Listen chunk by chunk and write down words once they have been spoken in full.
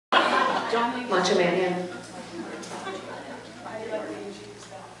Macho Man,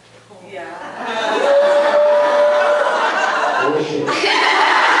 yeah. Bullshit.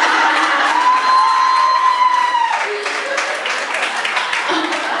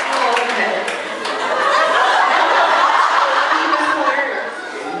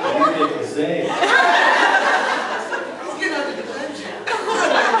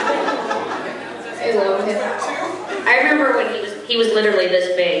 He was literally this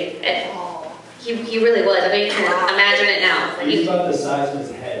big. He really was. I mean, you can imagine it now. He's about the size of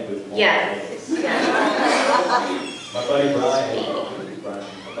his head with one legs. Yeah. My buddy Brian,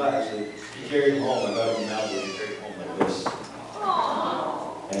 actually, he carried him home. I got him out where he carried him home like this.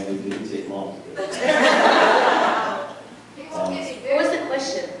 And it didn't take long to do it. What was the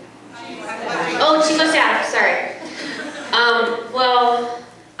question? Oh, Chico staff, sorry. Well,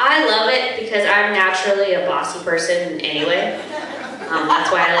 I love it because I'm naturally a bossy person anyway.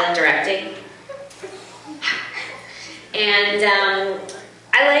 That's why I like directing. And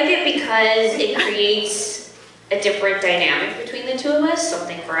I like it because it creates a different dynamic between the two of us,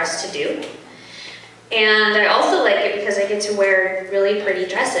 something for us to do. And I also like it because I get to wear really pretty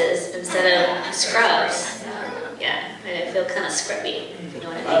dresses instead of scrubs. Yeah, and I feel kind of scrubby, if you know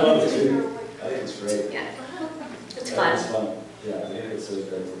what I mean. I love it too. I think it's great. Yeah, it's fun. It's fun. Yeah, I think it's a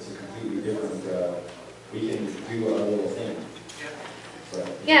completely different, we can do our little thing. But,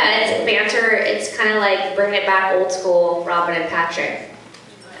 yeah, it's banter. It's kind of like bringing it back old school Robin and Patrick,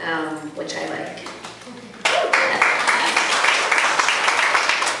 which I like.